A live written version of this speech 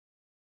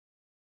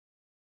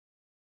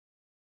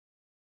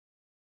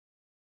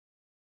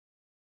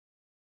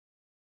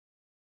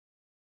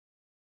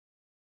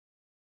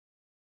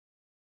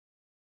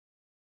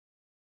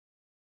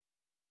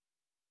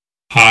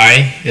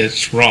Hi,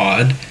 it's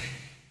Rod,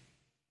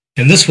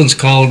 and this one's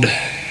called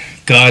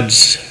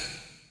God's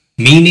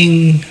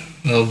Meaning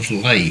of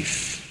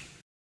Life.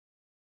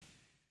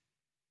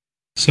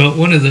 So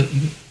one of the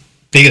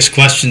biggest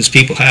questions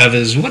people have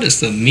is, what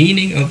is the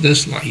meaning of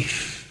this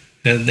life?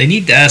 And they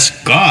need to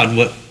ask God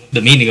what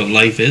the meaning of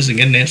life is and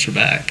get an answer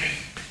back.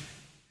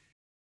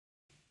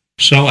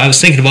 So I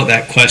was thinking about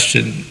that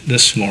question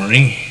this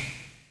morning.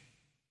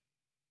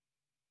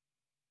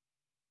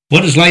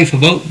 What is life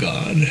about,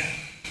 God?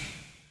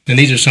 And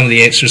these are some of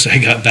the answers I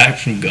got back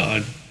from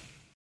God.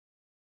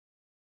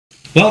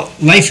 Well,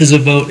 life is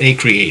about a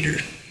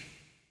creator.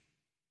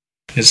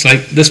 It's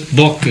like, this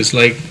book is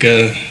like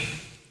the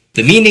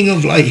meaning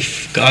of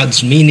life,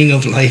 God's meaning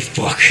of life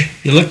book.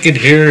 You look at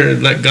here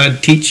and let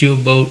God teach you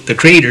about, the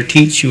creator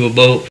teach you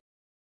about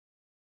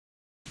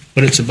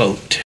what it's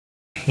about,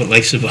 what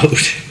life's about.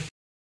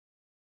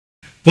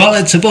 Well,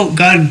 it's about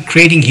God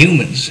creating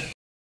humans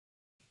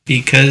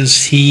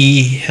because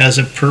He has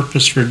a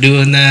purpose for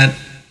doing that.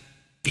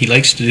 He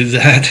likes to do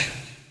that.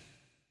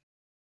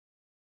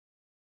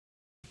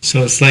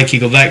 So it's like you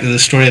go back to the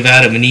story of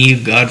Adam and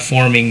Eve, God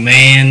forming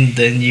man,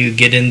 then you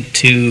get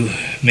into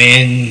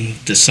man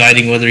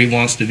deciding whether he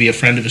wants to be a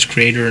friend of his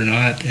creator or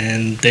not,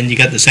 and then you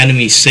got this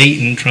enemy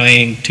Satan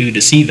trying to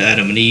deceive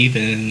Adam and Eve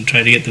and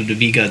try to get them to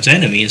be God's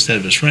enemy instead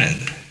of his friend.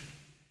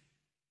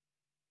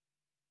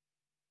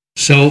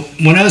 So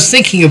when I was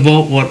thinking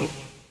about what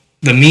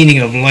the meaning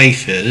of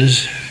life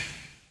is,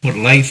 what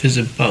life is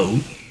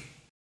about,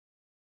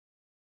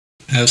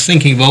 I was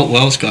thinking about,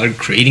 well, it's God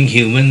creating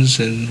humans,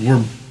 and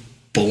we're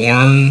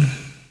born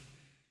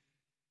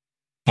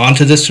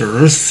onto this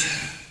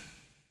earth,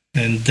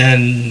 and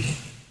then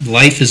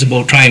life is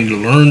about trying to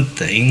learn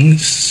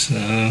things,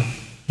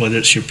 whether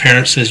it's your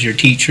parents as your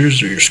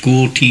teachers, or your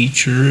school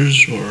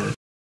teachers, or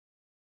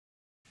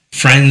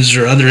friends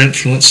or other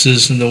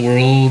influences in the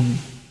world,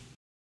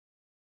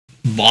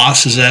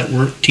 bosses at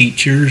work,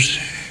 teachers,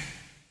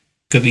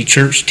 could be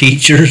church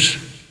teachers.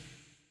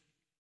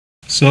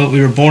 So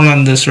we were born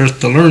on this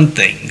earth to learn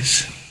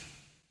things.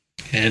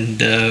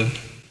 And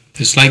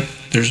it's like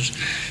there's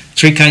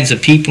three kinds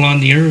of people on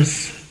the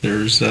earth.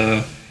 There's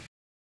the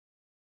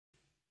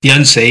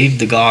unsaved,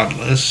 the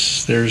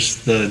godless.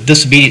 There's the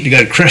disobedient to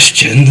God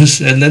Christians.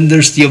 And then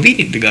there's the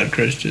obedient to God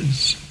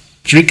Christians.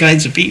 Three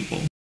kinds of people.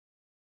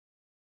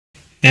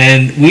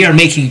 And we are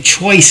making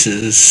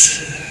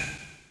choices.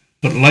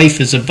 What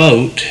life is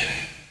about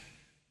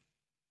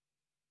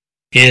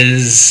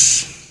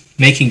is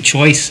making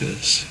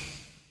choices.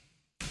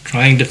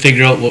 Trying to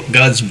figure out what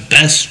God's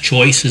best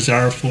choices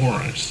are for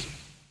us.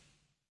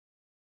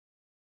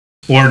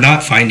 Or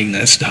not finding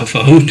that stuff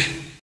out.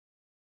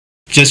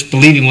 Just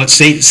believing what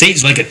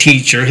Satan's like a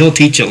teacher. He'll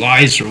teach you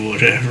lies or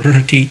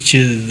whatever. Teach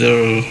you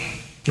the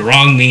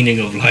wrong meaning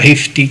of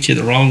life. Teach you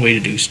the wrong way to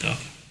do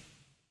stuff.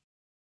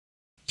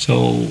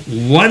 So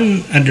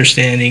one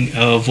understanding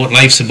of what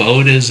life's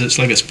about is it's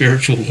like a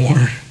spiritual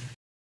war.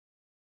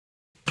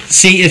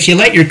 See, if you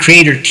let your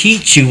Creator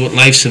teach you what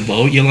life's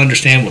about, you'll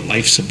understand what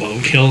life's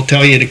about. He'll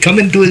tell you to come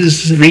into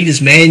read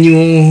His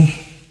manual,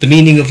 the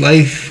meaning of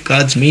life,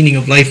 God's meaning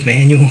of life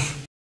manual.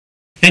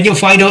 And you'll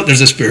find out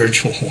there's a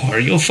spiritual war.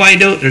 You'll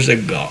find out there's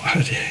a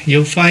God.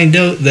 You'll find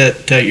out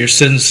that your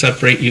sins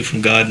separate you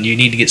from God and you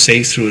need to get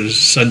saved through His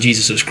Son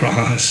Jesus'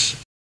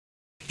 cross.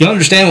 You'll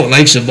understand what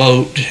life's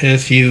about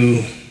if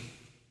you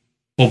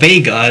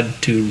obey God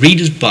to read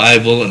His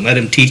Bible and let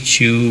Him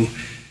teach you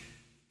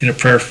in a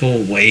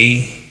prayerful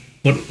way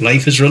what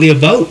life is really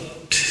about,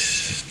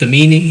 the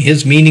meaning,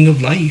 His meaning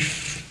of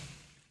life.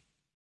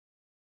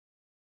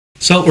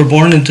 So we're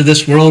born into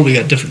this world, we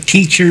got different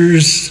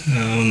teachers.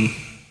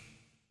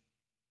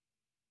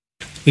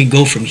 We can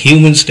go from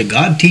humans to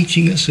God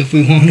teaching us if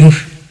we want to.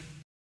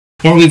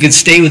 Or we could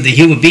stay with the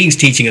human beings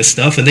teaching us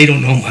stuff and they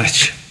don't know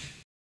much.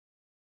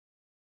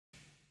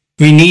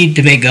 We need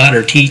to make God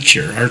our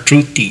teacher, our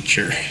truth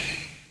teacher.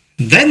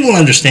 Then we'll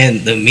understand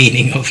the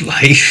meaning of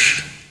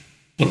life,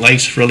 what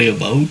life's really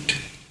about.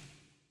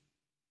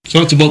 So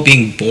it's about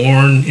being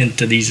born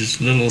into these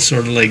little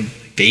sort of like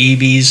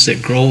babies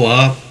that grow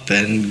up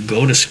and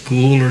go to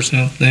school or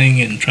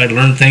something and try to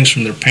learn things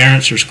from their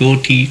parents or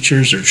school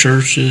teachers or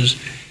churches.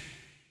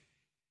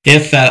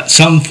 If at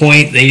some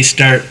point they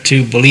start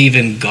to believe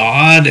in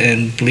God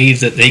and believe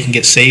that they can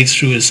get saved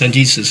through His Son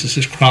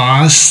Jesus'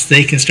 cross,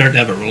 they can start to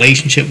have a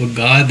relationship with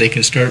God. They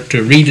can start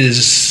to read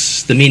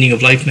the meaning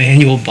of life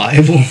manual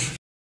Bible.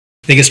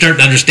 They can start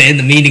to understand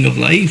the meaning of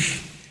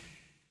life,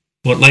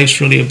 what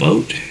life's really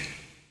about,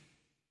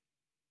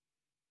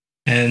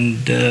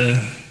 and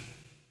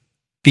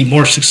be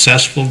more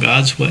successful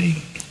God's way.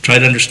 Try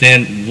to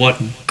understand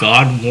what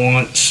God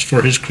wants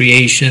for His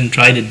creation.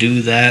 Try to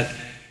do that.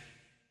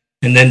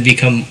 And then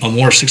become a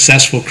more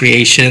successful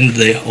creation,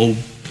 the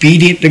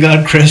obedient to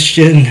God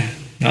Christian,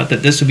 not the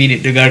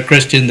disobedient to God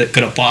Christian that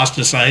could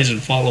apostatize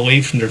and fall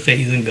away from their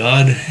faith in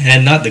God,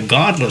 and not the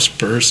godless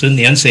person,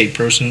 the unsaved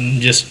person,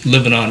 just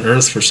living on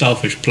earth for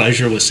selfish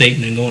pleasure with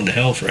Satan and going to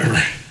hell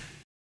forever.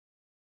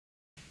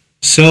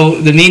 So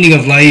the meaning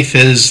of life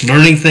is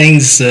learning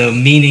things. The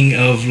meaning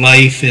of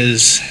life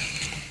is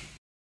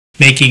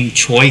making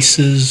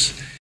choices.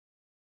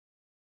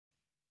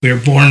 We are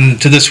born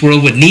into this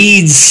world with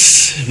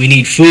needs. We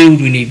need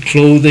food, we need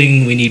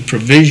clothing, we need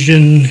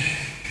provision.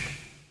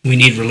 We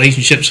need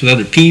relationships with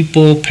other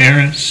people,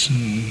 parents,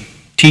 and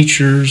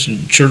teachers,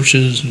 and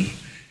churches, and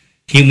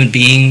human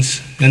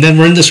beings. And then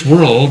we're in this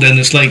world, and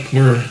it's like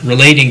we're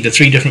relating to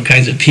three different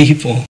kinds of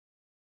people.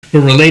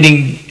 We're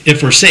relating,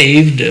 if we're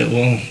saved,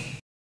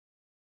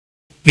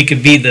 we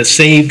could be the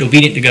saved,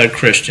 obedient to God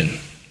Christian.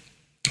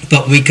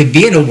 But we could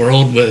be in a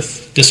world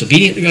with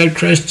disobedient to God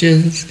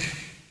Christians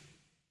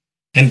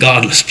and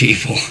godless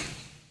people.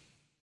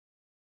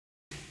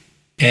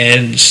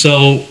 And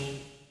so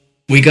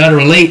we got to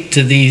relate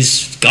to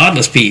these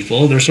godless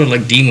people. They're sort of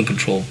like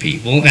demon-controlled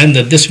people. And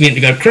the disobedient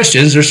to God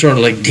Christians, they're sort of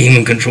like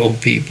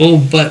demon-controlled people.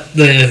 But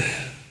the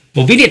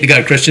obedient to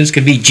God Christians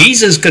can be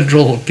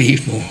Jesus-controlled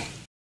people.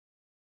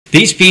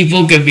 These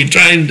people can be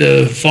trying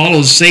to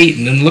follow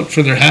Satan and look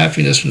for their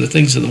happiness from the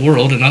things of the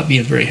world and not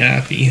being very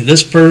happy.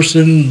 This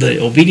person,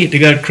 the obedient to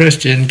God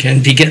Christian,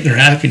 can be getting their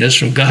happiness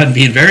from God and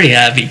being very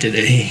happy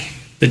today.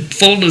 The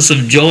fullness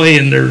of joy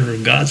in their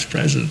God's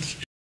presence.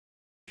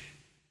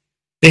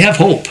 They have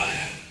hope.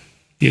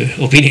 The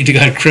obedient to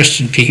God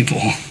Christian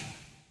people.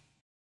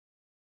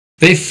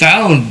 They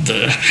found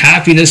the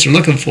happiness they're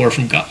looking for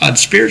from God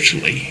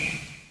spiritually.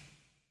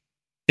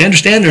 They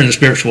understand they're in a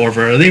spiritual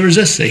warfare. They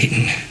resist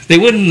Satan. They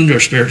win in their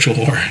spiritual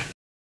war.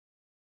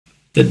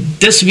 The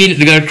disobedient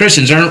to God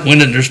Christians aren't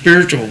winning their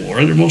spiritual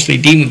war. They're mostly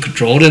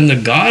demon-controlled. And the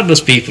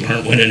godless people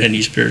aren't winning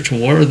any spiritual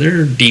war.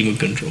 They're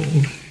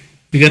demon-controlled.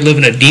 We got to live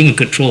in a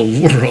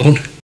demon-controlled world.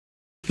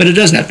 But it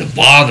doesn't have to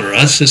bother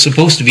us. It's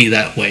supposed to be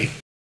that way.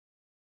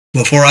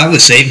 Before I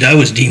was saved, I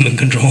was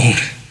demon-controlled.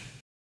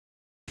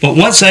 But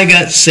once I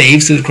got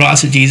saved through the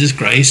cross of Jesus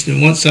Christ,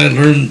 and once I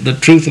learned the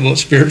truth about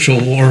spiritual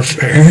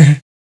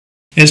warfare,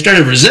 and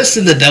started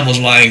resisting the devil's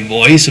lying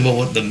voice about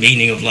what the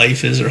meaning of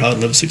life is or how to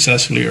live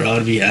successfully or how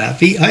to be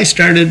happy, I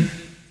started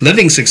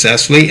living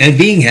successfully and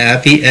being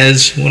happy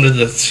as one of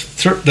the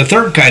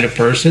third kind of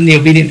person, the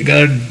obedient to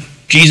God,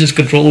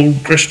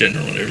 Jesus-controlled Christian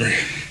or whatever.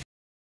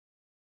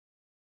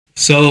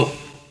 So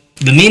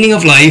the meaning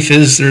of life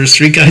is there's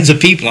three kinds of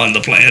people on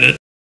the planet.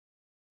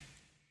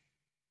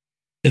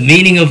 The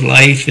meaning of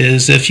life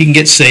is if you can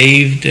get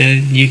saved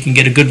and you can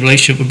get a good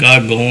relationship with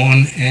God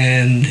going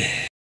and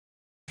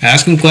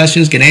ask him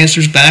questions, get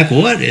answers back.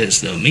 What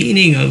is the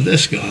meaning of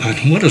this, God?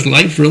 What is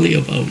life really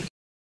about?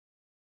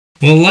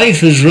 Well,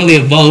 life is really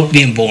about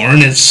being born.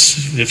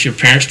 It's if your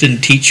parents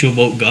didn't teach you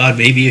about God,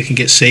 maybe you can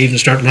get saved and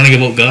start learning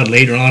about God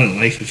later on in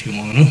life if you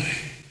want to.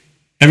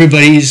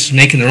 Everybody's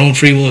making their own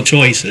free will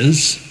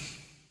choices.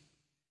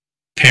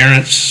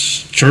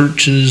 Parents,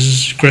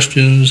 churches,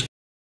 Christians,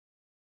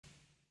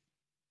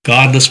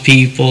 godless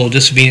people,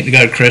 disobedient to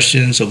God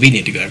Christians,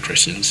 obedient to God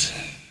Christians.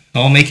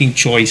 All making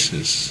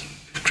choices.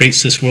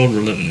 Creates this world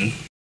we're living in.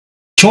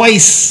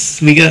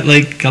 Choice, we got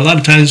like, a lot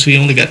of times we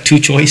only got two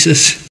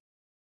choices.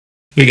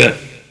 We got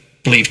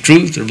believe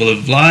truth or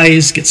believe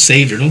lies, get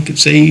saved or don't get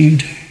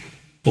saved,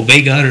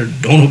 obey God or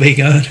don't obey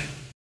God,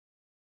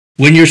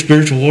 win your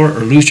spiritual war or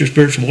lose your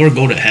spiritual war,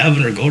 go to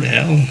heaven or go to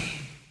hell.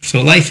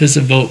 So life is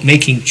about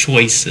making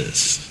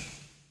choices.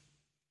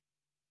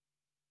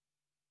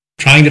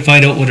 Trying to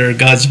find out what are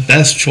God's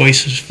best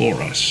choices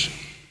for us.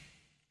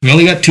 We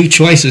only got two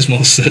choices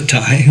most of the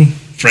time.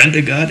 Friend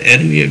of God,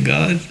 enemy of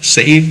God,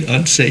 saved,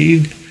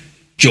 unsaved,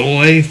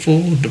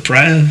 joyful,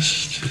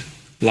 depressed,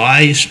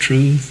 lies,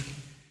 truth.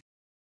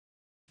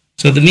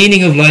 So the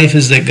meaning of life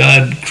is that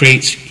God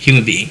creates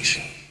human beings.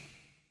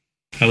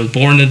 I was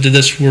born into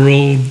this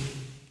world.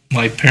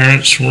 My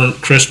parents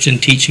weren't Christian,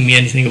 teaching me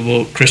anything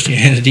about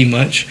Christianity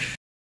much.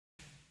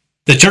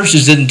 The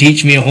churches didn't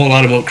teach me a whole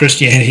lot about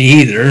Christianity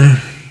either.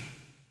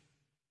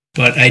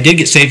 But I did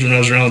get saved when I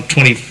was around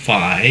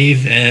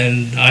 25,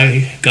 and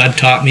God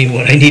taught me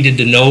what I needed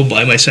to know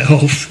by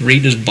myself.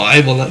 Read his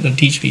Bible, let him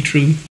teach me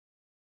truth.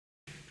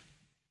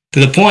 To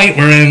the point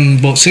where I'm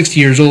about 60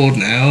 years old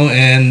now,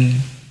 and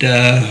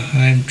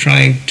I'm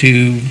trying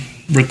to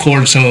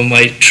record some of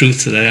my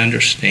truth that I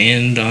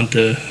understand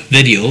onto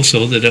video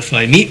so that if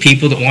I meet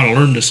people that want to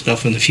learn this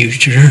stuff in the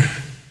future,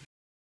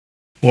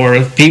 or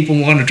if people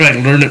want to try to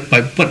learn it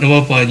by putting them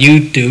up on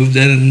YouTube,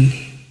 then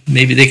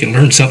maybe they can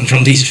learn something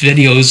from these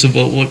videos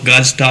about what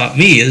God's taught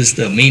me is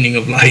the meaning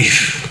of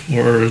life,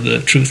 or the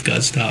truth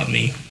God's taught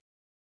me.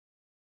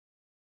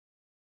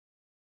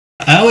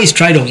 I always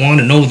try to want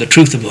to know the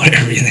truth about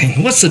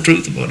everything. What's the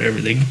truth about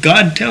everything?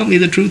 God, tell me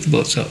the truth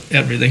about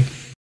everything.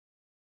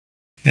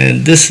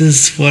 And this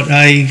is what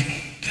I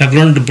have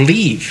learned to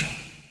believe.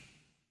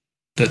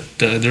 That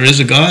there is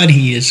a God,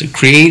 he is a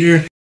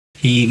creator,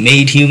 he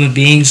made human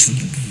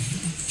beings.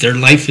 Their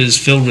life is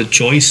filled with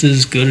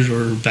choices, good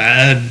or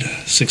bad,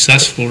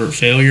 successful or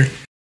failure.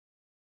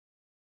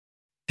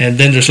 And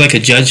then there's like a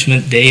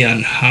judgment day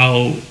on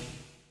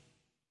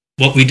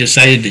what we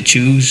decided to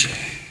choose.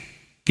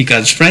 Be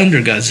God's friend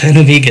or God's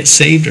enemy, get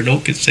saved or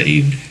don't get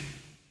saved.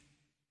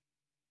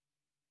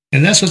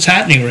 And that's what's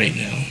happening right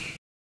now.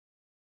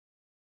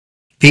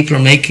 People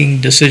are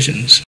making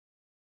decisions.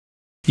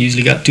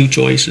 Usually got two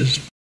choices.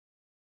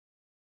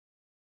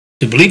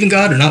 To believe in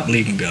God or not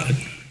believe in God.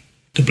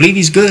 To believe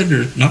He's good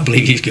or not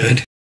believe He's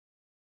good.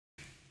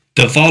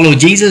 To follow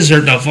Jesus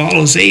or to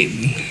follow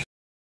Satan.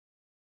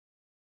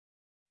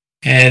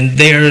 And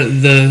they're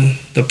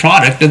the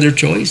product of their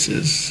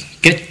choices.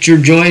 Get your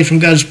joy from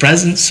God's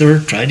presence or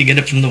try to get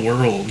it from the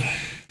world.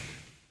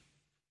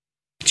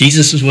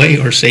 Jesus' way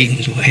or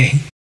Satan's way.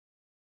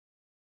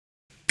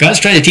 God's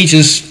trying to teach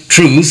us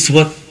truth,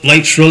 what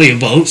life's really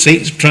about.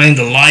 Satan's trying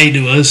to lie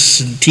to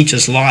us and teach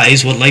us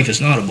lies, what life is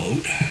not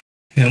about.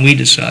 And we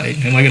decide,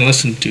 am I going to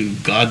listen to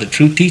God, the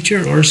truth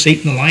teacher, or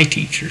Satan, the lie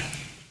teacher?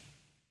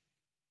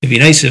 It'd be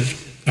nice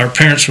if our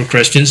parents were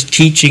Christians,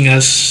 teaching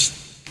us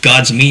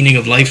God's meaning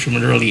of life from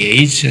an early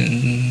age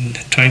and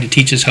trying to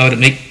teach us how to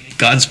make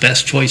God's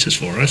best choices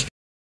for us,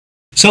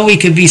 so we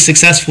could be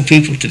successful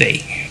people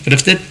today. But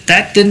if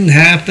that didn't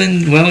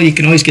happen, well, you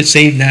can always get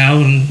saved now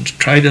and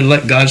try to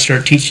let God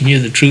start teaching you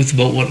the truth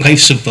about what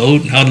life's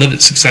about and how to live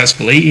it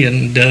successfully,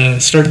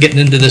 and start getting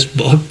into this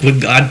book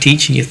with God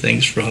teaching you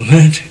things from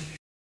it.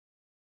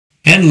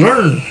 And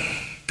learn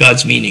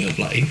God's meaning of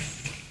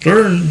life.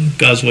 Learn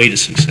God's way to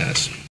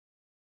success.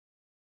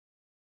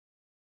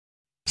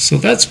 So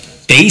that's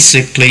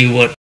basically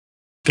what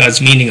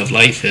God's meaning of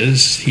life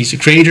is. He's a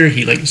creator.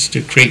 He likes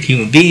to create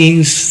human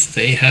beings.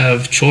 They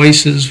have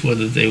choices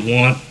whether they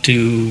want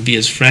to be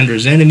his friend or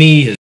his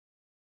enemy,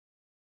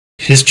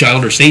 his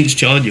child or Satan's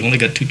child. You only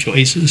got two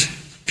choices.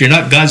 If you're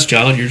not God's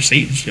child, you're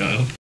Satan's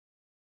child.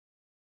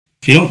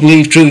 If you don't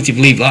believe truth, you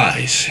believe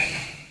lies.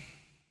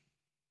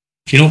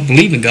 If you don't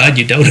believe in God,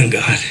 you doubt in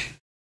God.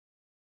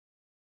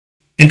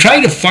 And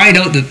try to find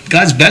out that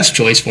God's best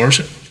choice for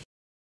us,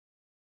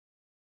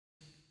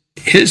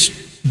 his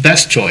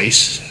best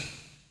choice,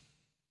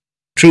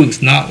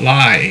 truth, not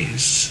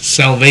lies,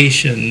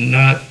 salvation,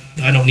 not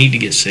I don't need to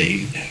get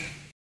saved.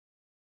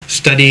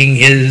 Studying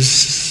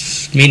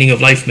his meaning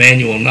of life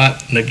manual,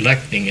 not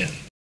neglecting it.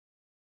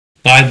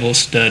 Bible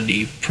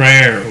study,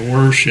 prayer,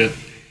 worship,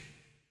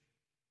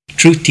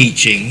 truth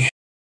teaching,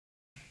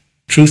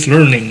 truth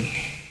learning.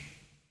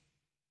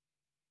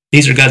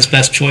 These are God's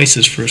best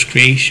choices for his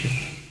creation.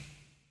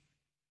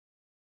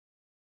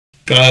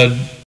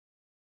 God's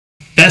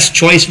best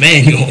choice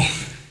manual.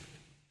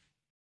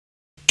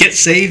 Get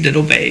saved and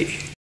obey.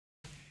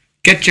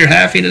 Get your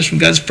happiness from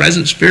God's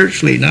presence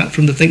spiritually, not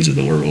from the things of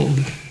the world.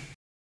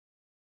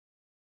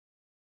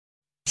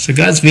 So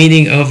God's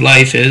meaning of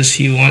life is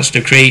he wants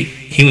to create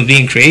human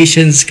being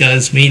creations.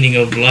 God's meaning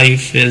of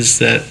life is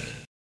that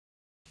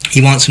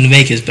he wants them to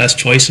make his best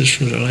choices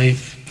for their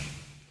life.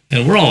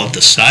 And we're all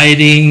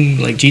deciding,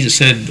 like Jesus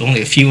said,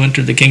 only a few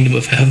enter the kingdom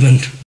of heaven.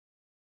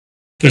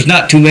 There's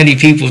not too many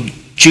people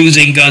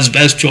choosing God's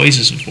best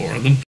choices for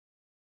them.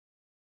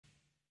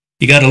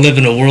 You got to live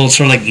in a world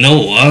sort of like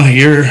Noah.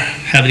 You're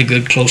having a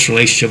good, close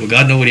relationship with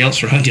God. Nobody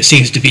else around you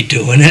seems to be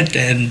doing it.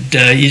 And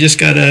you just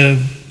got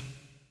to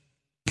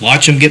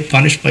watch them get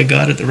punished by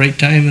God at the right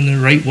time in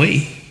the right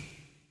way.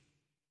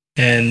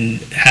 And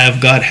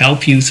have God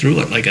help you through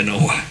it like a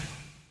Noah.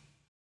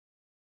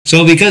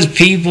 So because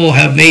people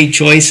have made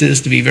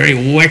choices to be very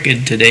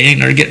wicked today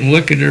and are getting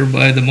wickeder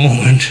by the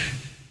moment,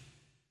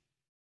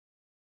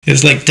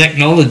 it's like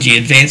technology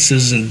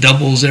advances and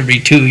doubles every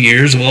 2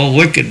 years, while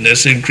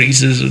wickedness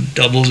increases and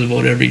doubles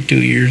about every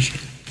 2 years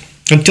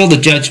until the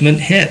judgment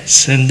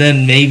hits. And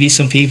then maybe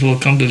some people will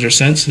come to their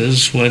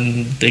senses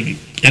when they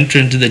enter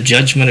into the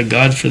judgment of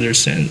God for their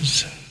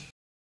sins.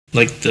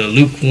 Like the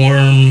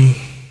lukewarm,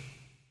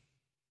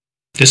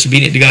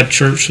 disobedient to God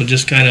church will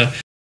just kind of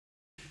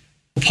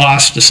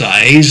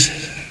apostatize.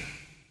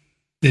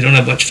 They don't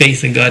have much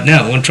faith in God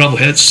now. When trouble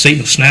hits, Satan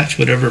will snatch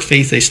whatever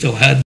faith they still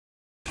had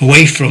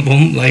away from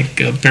them, like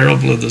a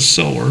parable of the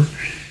sower.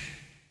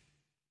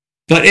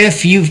 But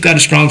if you've got a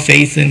strong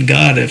faith in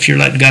God, if you're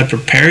letting God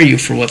prepare you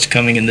for what's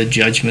coming in the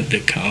judgment to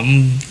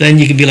come, then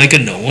you can be like a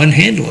Noah and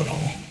handle it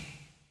all.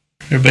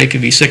 Everybody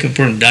could be sick and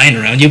poor and dying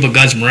around you, but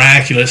God's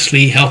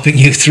miraculously helping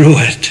you through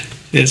it.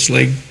 It's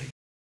like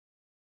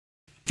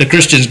the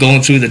Christians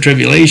going through the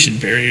tribulation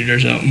period or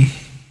something.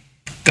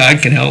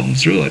 God can help them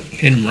through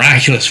it in a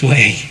miraculous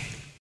way.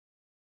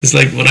 It's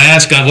like when I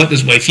ask God, what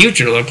does my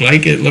future look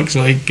like? It looks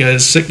like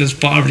sickness,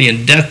 poverty,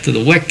 and death to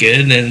the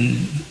wicked, and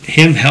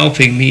him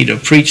helping me to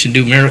preach and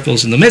do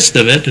miracles in the midst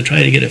of it to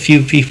try to get a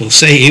few people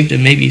saved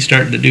and maybe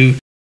starting to do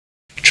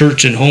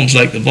church in homes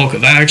like the book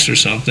of Acts or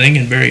something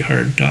in very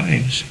hard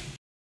times.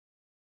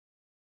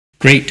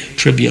 Great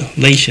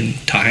tribulation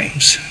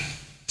times.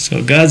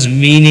 So God's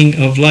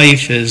meaning of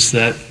life is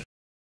that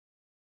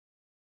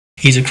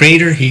he's a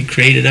creator. He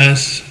created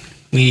us.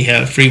 We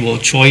have free will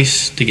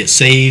choice to get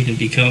saved and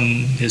become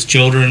his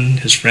children,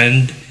 his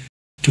friend,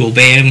 to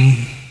obey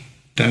him,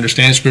 to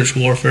understand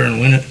spiritual warfare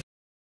and win it,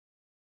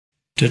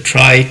 to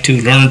try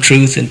to learn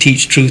truth and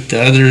teach truth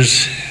to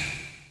others,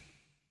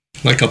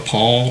 like a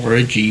Paul or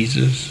a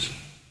Jesus,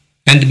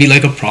 and to be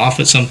like a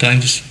prophet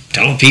sometimes,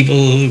 telling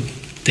people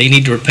they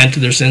need to repent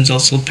of their sins,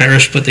 else they'll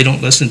perish, but they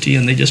don't listen to you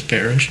and they just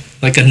perish,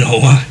 like a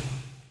Noah.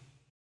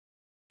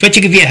 But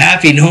you could be a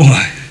happy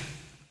Noah.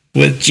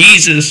 with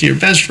Jesus, your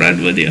best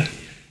friend, with you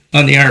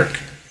on the ark.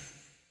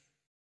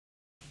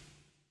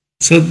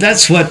 So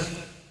that's what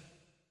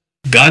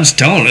God's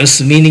telling us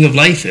the meaning of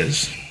life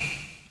is.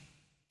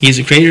 He's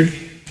a creator.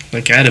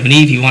 Like Adam and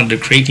Eve, he wanted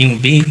to create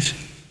human beings.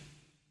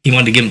 He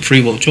wanted to give them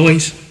free will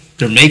choice.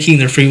 They're making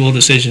their free will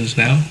decisions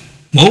now.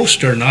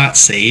 Most are not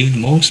saved.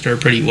 Most are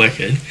pretty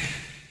wicked.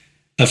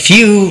 A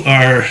few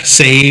are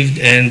saved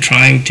and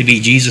trying to be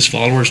Jesus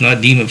followers,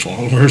 not demon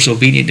followers,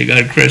 obedient to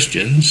God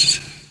Christians.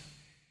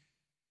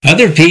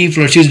 Other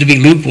people are choosing to be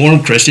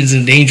lukewarm Christians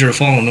in danger of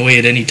falling away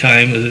at any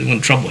time when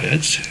trouble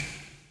hits.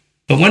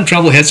 But when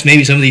trouble hits,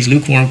 maybe some of these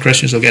lukewarm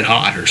Christians will get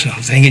hot or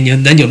something,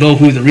 and then you'll know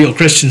who the real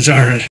Christians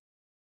are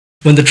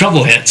when the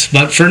trouble hits.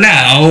 But for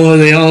now,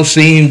 they all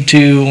seem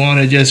to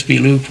want to just be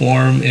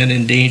lukewarm and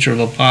in danger of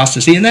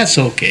apostasy, and that's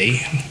okay.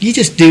 You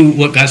just do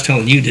what God's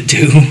telling you to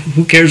do.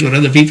 Who cares what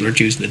other people are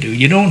choosing to do?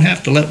 You don't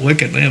have to let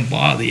wicked land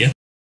bother you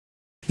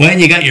when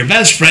you got your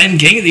best friend,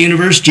 King of the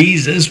universe,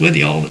 Jesus, with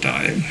you all the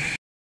time.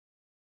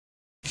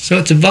 So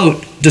it's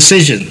about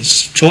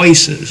decisions,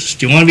 choices.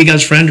 Do you want to be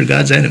God's friend or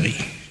God's enemy?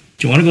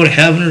 Do you want to go to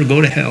heaven or go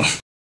to hell?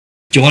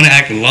 Do you want to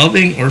act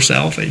loving or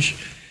selfish?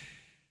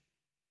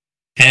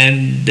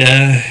 And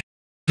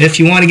if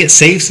you want to get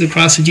saved through the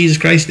cross of Jesus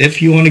Christ,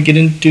 if you want to get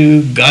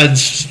into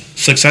God's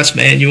success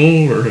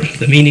manual or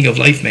the meaning of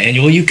life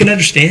manual, you can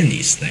understand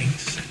these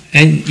things.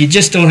 And you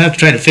just don't have to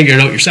try to figure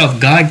it out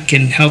yourself. God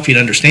can help you to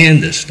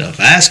understand this stuff.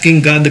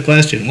 Asking God the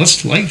question,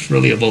 what's life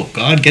really about?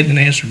 God getting an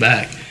answer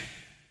back.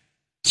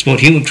 It's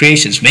about human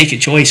creations, making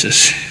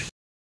choices.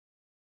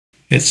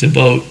 It's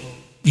about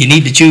you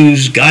need to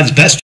choose God's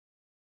best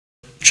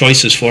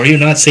choices for you,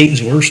 not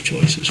Satan's worst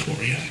choices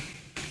for you.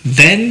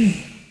 Then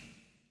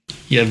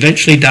you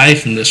eventually die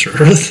from this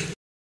earth.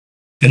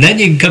 And then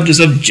you can come to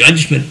some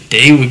judgment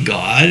day with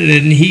God,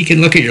 and he can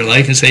look at your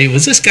life and say,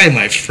 was this guy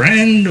my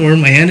friend or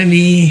my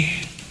enemy?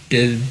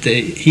 Did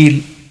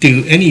he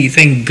do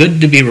anything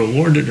good to be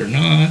rewarded or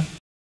not?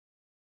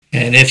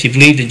 And if you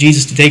believed in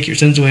Jesus to take your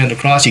sins away on the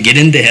cross, you get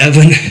into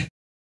heaven.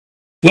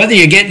 Whether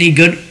you get any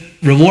good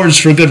rewards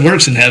for good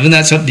works in heaven,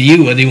 that's up to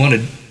you. Whether you want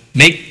to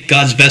make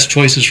God's best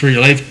choices for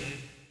your life,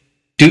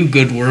 do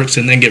good works,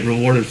 and then get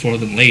rewarded for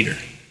them later.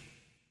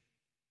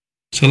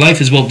 So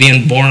life is about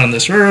being born on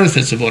this earth.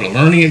 It's about a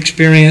learning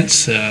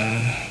experience.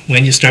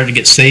 When you start to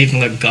get saved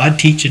and let God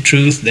teach you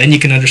truth, then you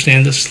can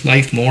understand this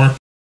life more.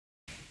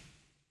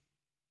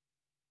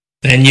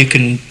 Then you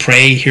can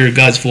pray, hear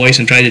God's voice,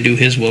 and try to do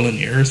his will in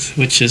the earth,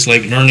 which is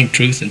like learning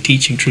truth and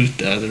teaching truth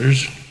to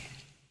others.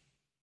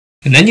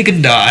 And then you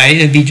can die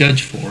and be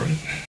judged for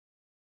it.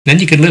 Then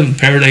you can live in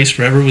paradise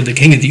forever with the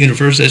King of the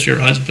universe as your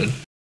husband.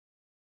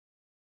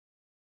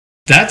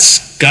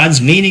 That's God's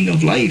meaning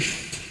of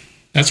life.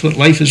 That's what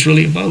life is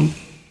really about.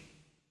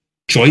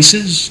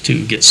 Choices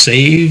to get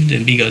saved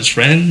and be God's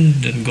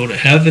friend and go to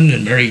heaven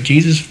and marry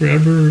Jesus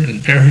forever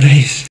in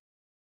paradise.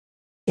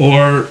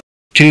 Or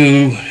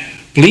to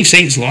believe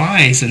Satan's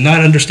lies and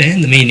not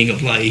understand the meaning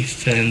of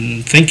life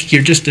and think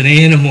you're just an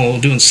animal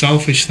doing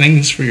selfish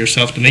things for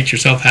yourself to make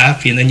yourself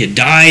happy, and then you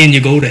die and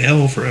you go to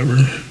hell forever.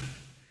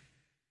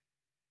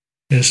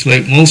 It's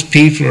like most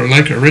people are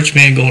like a rich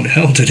man going to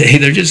hell today.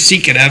 They're just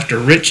seeking after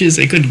riches.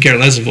 They couldn't care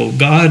less about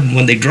God. And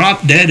when they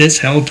drop dead, it's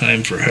hell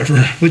time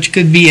forever, which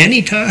could be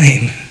any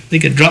time. They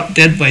could drop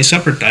dead by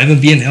supper time and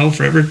be in hell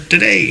forever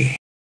today.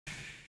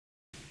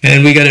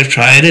 And we got to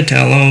try to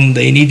tell them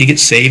they need to get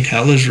saved.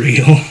 Hell is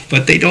real.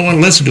 But they don't want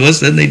to listen to us.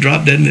 Then they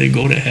drop dead and they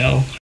go to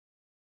hell.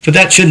 But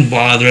that shouldn't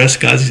bother us.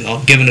 God's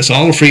given us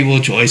all a free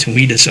will choice, and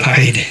we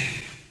decide.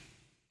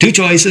 Two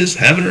choices,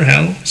 heaven or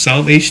hell,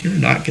 salvation or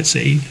not get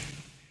saved.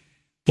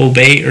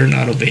 Obey or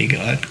not obey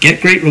God. Get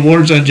great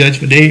rewards on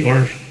Judgment Day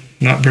or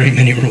not very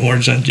many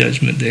rewards on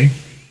Judgment Day.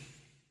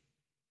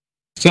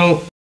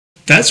 So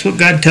that's what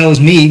God tells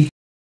me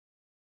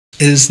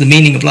is the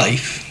meaning of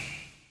life.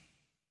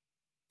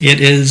 It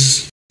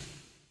is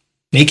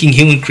making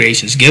human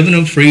creations, giving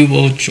them free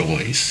will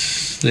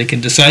choice. They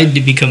can decide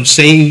to become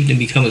saved and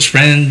become his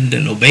friend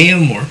and obey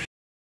him, or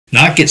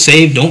not get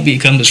saved, don't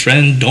become his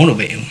friend, don't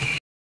obey him.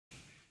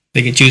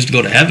 They can choose to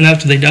go to heaven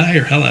after they die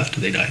or hell after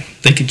they die.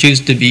 They can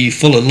choose to be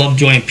full of love,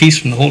 joy, and peace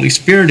from the Holy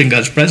Spirit in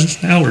God's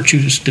presence now, or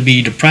choose to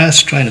be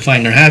depressed, trying to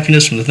find their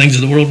happiness from the things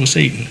of the world with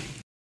Satan.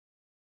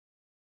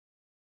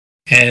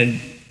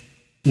 And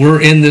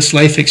we're in this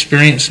life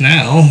experience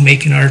now,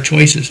 making our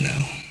choices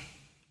now.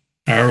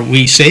 Are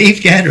we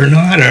saved yet or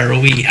not? Are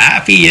we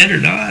happy yet or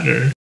not?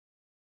 Are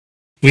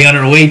we on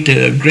our way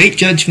to a great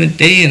judgment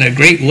day and a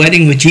great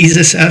wedding with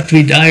Jesus after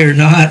we die or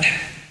not?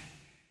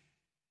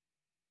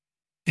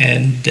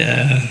 And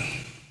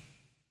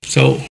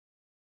so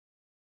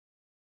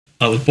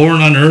I was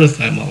born on earth.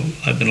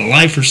 I've been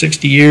alive for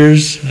 60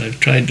 years. I've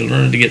tried to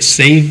learn to get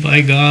saved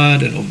by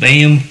God and obey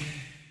him.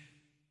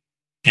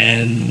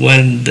 And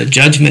when the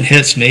judgment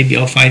hits, maybe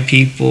I'll find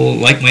people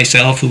like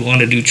myself who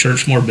want to do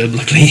church more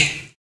biblically.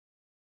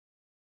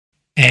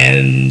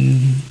 And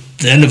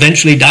then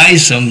eventually die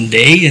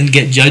someday and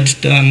get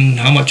judged on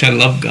how much I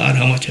love God,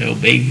 how much I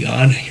obey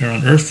God here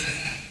on earth.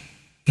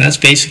 That's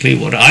basically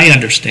what I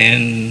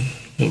understand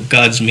what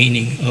God's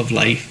meaning of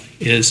life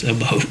is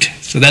about.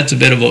 So that's a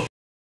bit about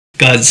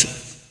God's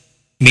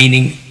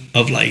meaning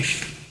of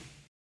life.